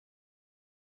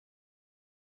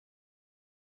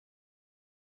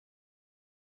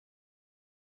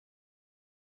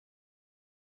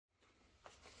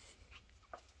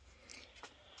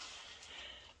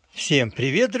Всем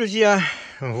привет, друзья!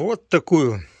 Вот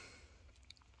такую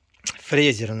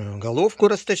фрезерную головку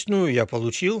расточную я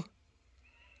получил.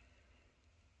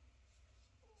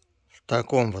 В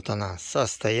таком вот она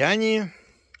состоянии.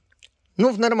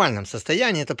 Ну, в нормальном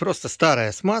состоянии. Это просто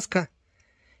старая смазка.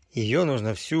 Ее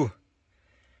нужно всю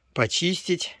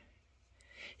почистить.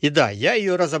 И да, я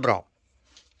ее разобрал.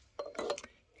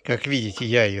 Как видите,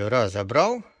 я ее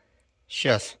разобрал.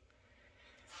 Сейчас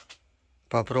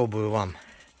попробую вам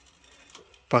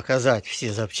показать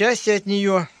все запчасти от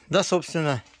нее. Да,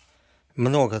 собственно,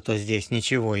 много-то здесь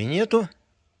ничего и нету.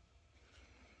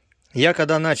 Я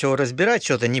когда начал разбирать,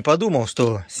 что-то не подумал,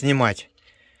 что снимать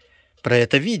про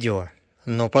это видео.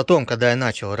 Но потом, когда я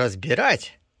начал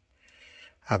разбирать,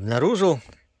 обнаружил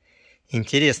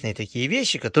интересные такие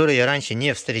вещи, которые я раньше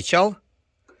не встречал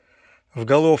в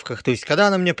головках. То есть, когда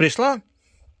она мне пришла,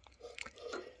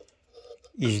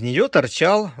 из нее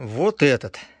торчал вот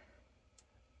этот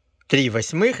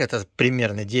 3/8, это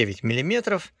примерно 9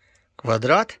 миллиметров,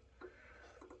 квадрат.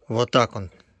 Вот так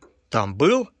он там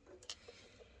был.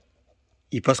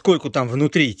 И поскольку там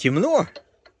внутри темно,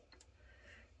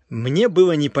 мне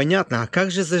было непонятно, а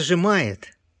как же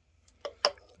зажимает?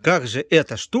 Как же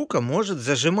эта штука может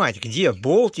зажимать? Где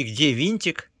болтик, где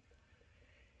винтик?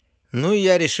 Ну и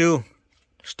я решил,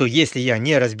 что если я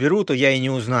не разберу, то я и не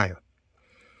узнаю.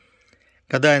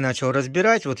 Когда я начал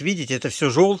разбирать, вот видите, это все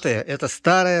желтое, это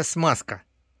старая смазка.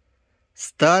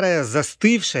 Старая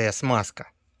застывшая смазка.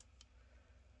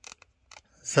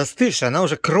 Застывшая, она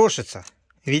уже крошится.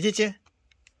 Видите?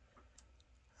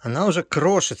 Она уже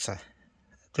крошится.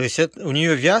 То есть у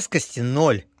нее вязкости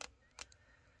 0.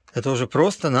 Это уже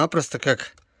просто-напросто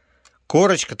как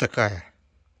корочка такая.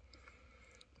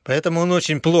 Поэтому он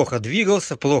очень плохо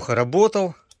двигался, плохо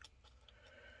работал.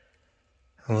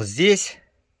 Вот здесь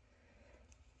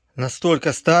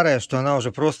настолько старая, что она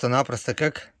уже просто-напросто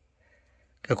как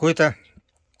какой-то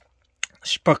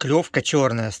шпаклевка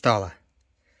черная стала.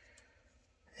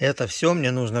 Это все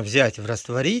мне нужно взять в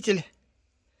растворитель,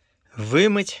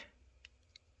 вымыть.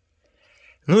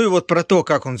 Ну и вот про то,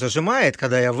 как он зажимает,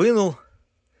 когда я вынул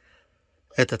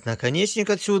этот наконечник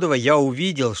отсюда, я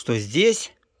увидел, что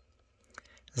здесь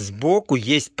сбоку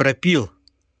есть пропил.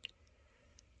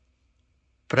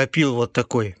 Пропил вот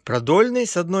такой продольный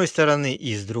с одной стороны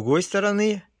и с другой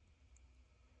стороны.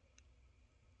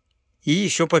 И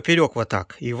еще поперек вот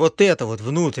так. И вот эта вот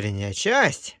внутренняя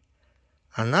часть,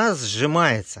 она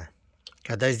сжимается.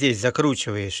 Когда здесь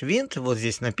закручиваешь винт, вот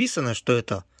здесь написано, что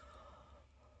это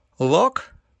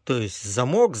лок, то есть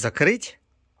замок, закрыть.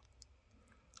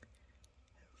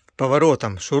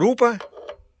 Поворотом шурупа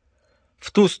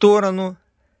в ту сторону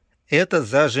это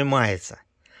зажимается.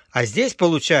 А здесь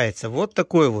получается вот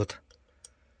такой вот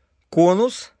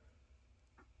конус.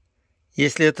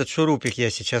 Если этот шурупик я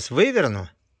сейчас выверну,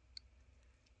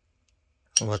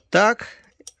 вот так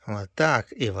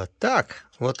и вот так.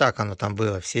 Вот так оно там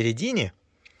было в середине.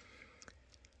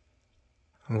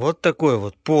 Вот такой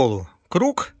вот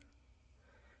полукруг.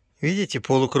 Видите,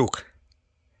 полукруг.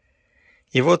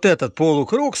 И вот этот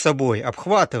полукруг собой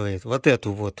обхватывает вот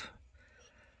эту вот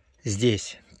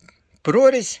здесь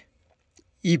прорезь.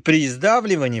 И при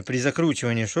сдавливании, при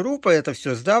закручивании шурупа это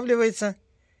все сдавливается.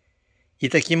 И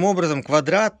таким образом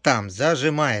квадрат там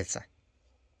зажимается.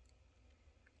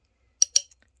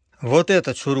 Вот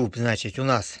этот шуруп, значит, у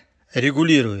нас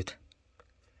регулирует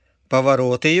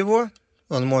повороты его.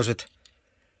 Он может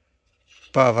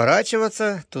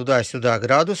поворачиваться, туда-сюда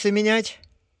градусы менять.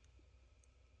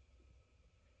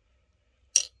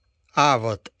 А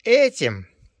вот этим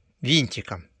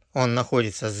винтиком, он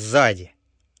находится сзади,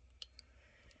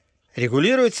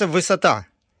 регулируется высота.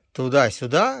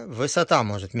 Туда-сюда высота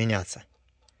может меняться.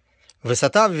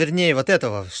 Высота, вернее, вот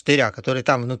этого штыря, который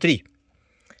там внутри.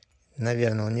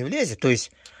 Наверное, он не влезет. То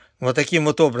есть, вот таким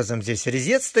вот образом здесь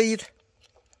резец стоит.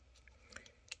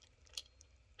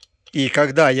 И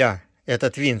когда я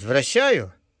этот винт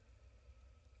вращаю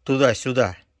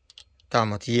туда-сюда,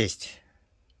 там вот есть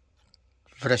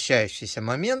вращающийся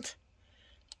момент,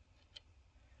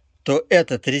 то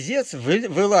этот резец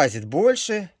вылазит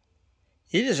больше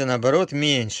или же наоборот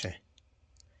меньше,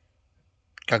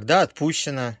 когда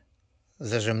отпущена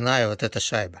зажимная вот эта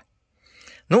шайба.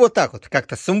 Ну вот так вот,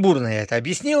 как-то сумбурно я это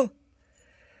объяснил.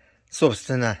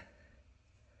 Собственно,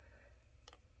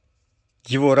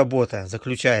 его работа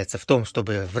заключается в том,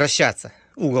 чтобы вращаться,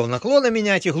 угол наклона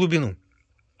менять и глубину.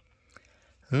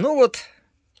 Ну вот,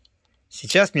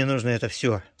 сейчас мне нужно это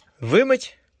все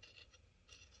вымыть.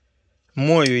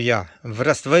 Мою я в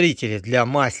растворителе для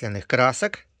масляных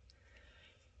красок.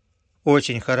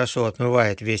 Очень хорошо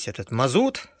отмывает весь этот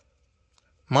мазут,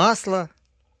 масло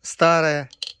старое.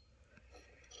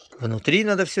 Внутри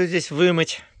надо все здесь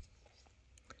вымыть.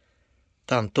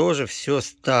 Там тоже все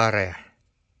старое.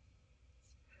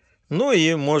 Ну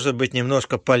и, может быть,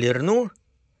 немножко полирну,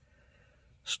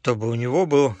 чтобы у него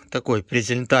был такой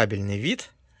презентабельный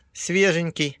вид,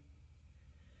 свеженький.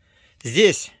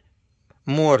 Здесь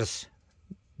Морс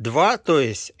 2, то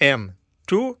есть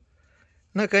M2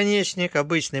 наконечник,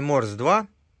 обычный Морс 2.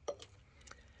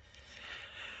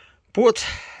 Под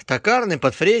токарный,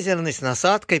 подфрезерный, с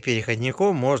насадкой,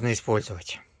 переходником можно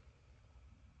использовать.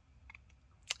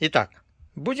 Итак,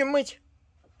 будем мыть.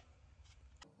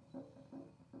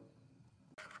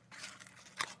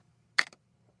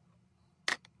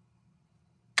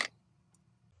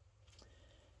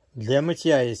 Для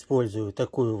мытья я использую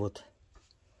такую вот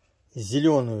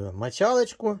зеленую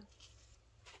мочалочку.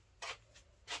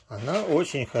 Она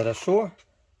очень хорошо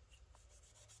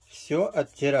все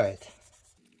оттирает.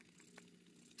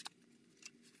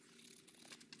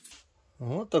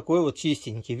 Вот такой вот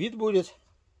чистенький вид будет.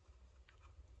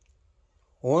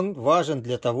 Он важен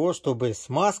для того, чтобы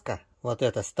смазка, вот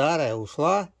эта старая,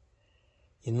 ушла,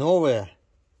 и новая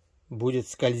будет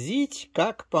скользить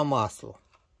как по маслу.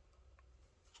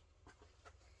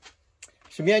 В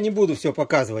общем, я не буду все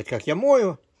показывать, как я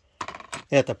мою.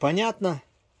 Это понятно.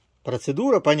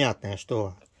 Процедура понятная,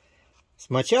 что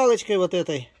с мочалочкой вот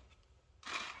этой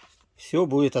все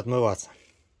будет отмываться.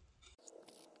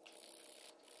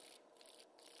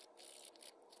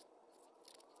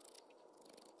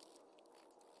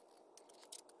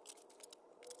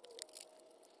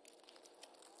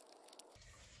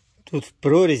 Тут в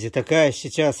прорези такая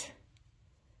сейчас,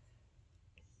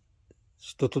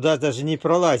 что туда даже не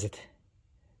пролазит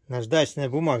наждачная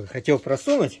бумага. Хотел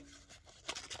просунуть,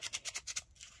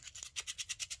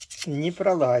 не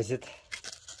пролазит.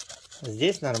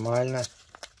 Здесь нормально.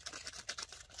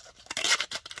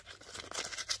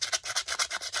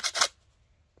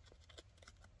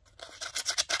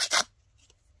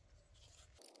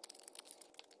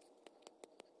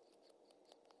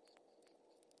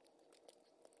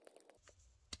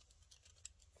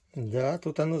 Да,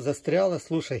 тут оно застряло,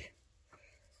 слушай.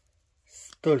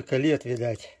 Столько лет,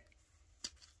 видать.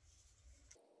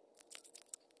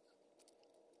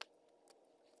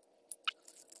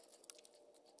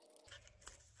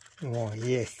 О,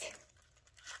 есть.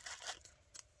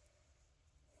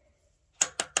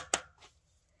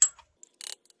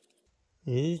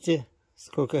 Видите,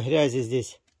 сколько грязи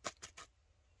здесь